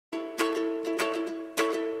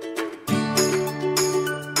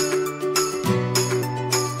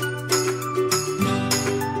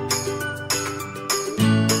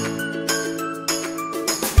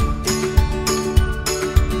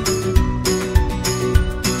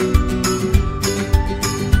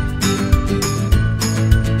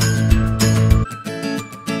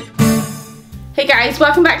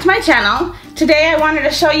welcome back to my channel. Today I wanted to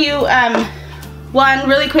show you one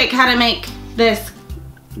really quick how to make this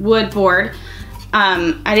wood board.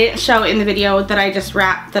 I didn't show in the video that I just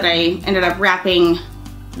wrapped, that I ended up wrapping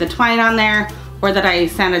the twine on there, or that I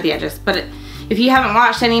sanded the edges. But if you haven't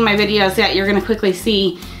watched any of my videos yet, you're gonna quickly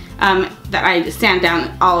see that I sand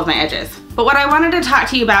down all of my edges. But what I wanted to talk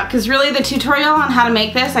to you about, because really the tutorial on how to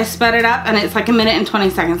make this, I sped it up and it's like 1 minute and 20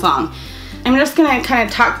 seconds long. I'm just gonna kind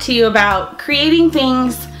of talk to you about creating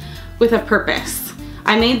things with a purpose.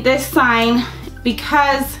 I made this sign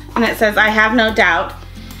because, and it says, "I have no doubt."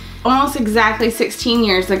 Almost exactly 16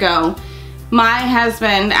 years ago, my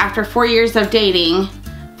husband, after 4 years of dating,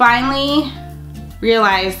 finally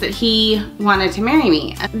realized that he wanted to marry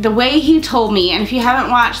me. The way he told me, and if you haven't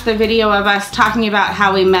watched the video of us talking about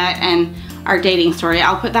how we met and our dating story,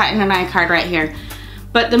 I'll put that in an iCard right here.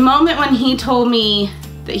 But the moment when he told me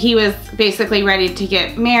that he was basically ready to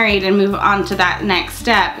get married and move on to that next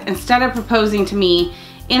step, instead of proposing to me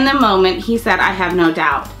in the moment, he said, "I have no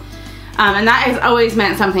doubt." And that has always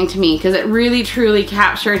meant something to me, because it really truly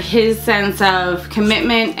captured his sense of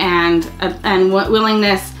commitment and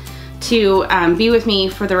willingness to be with me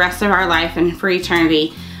for the rest of our life and for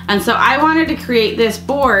eternity. And so I wanted to create this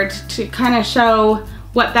board to kind of show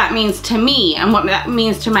what that means to me and what that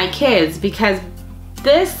means to my kids, because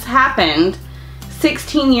this happened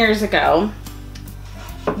 16 years ago.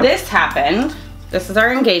 This happened, this is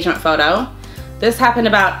our engagement photo. This happened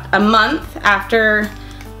about a month after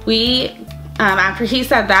after he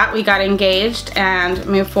said that, we got engaged and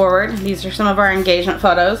moved forward. These are some of our engagement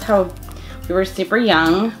photos, how we were super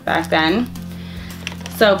young back then.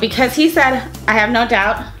 So because he said, "I have no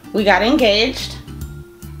doubt," we got engaged,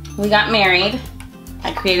 we got married.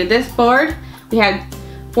 I created this board. We had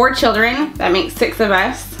 4 children, that makes 6 of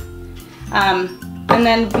us. And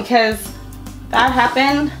then because that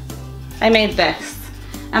happened, I made this.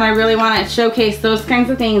 And I really want to showcase those kinds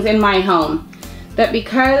of things in my home. That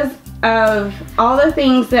because of all the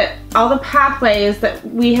things that, all the pathways that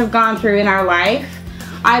we have gone through in our life,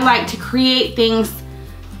 I like to create things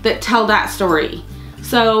that tell that story.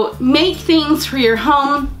 So make things for your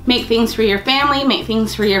home, make things for your family, make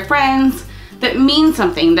things for your friends that mean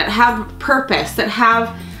something, that have purpose, that have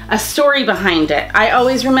a story behind it. I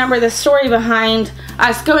always remember the story behind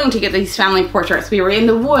us going to get these family portraits. We were in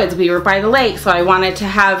the woods, we were by the lake, so I wanted to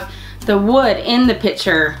have the wood in the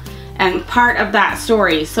picture and part of that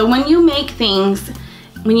story. So when you make things,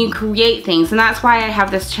 when you create things, and that's why I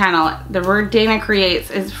have this channel, the word Dayna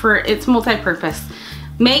Creates is for, it's multi-purpose.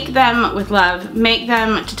 Make them with love, make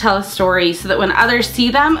them to tell a story so that when others see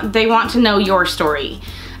them, they want to know your story.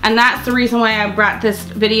 And that's the reason why I brought this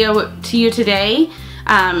video to you today.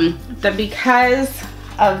 That because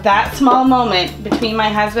of that small moment between my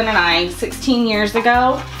husband and I 16 years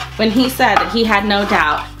ago, when he said that he had no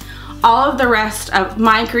doubt, all of the rest of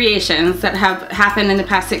my creations that have happened in the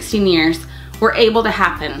past 16 years were able to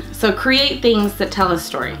happen. So create things that tell a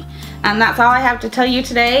story. And that's all I have to tell you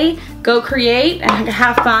today. Go create and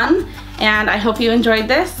have fun. And I hope you enjoyed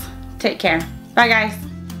this. Take care. Bye guys.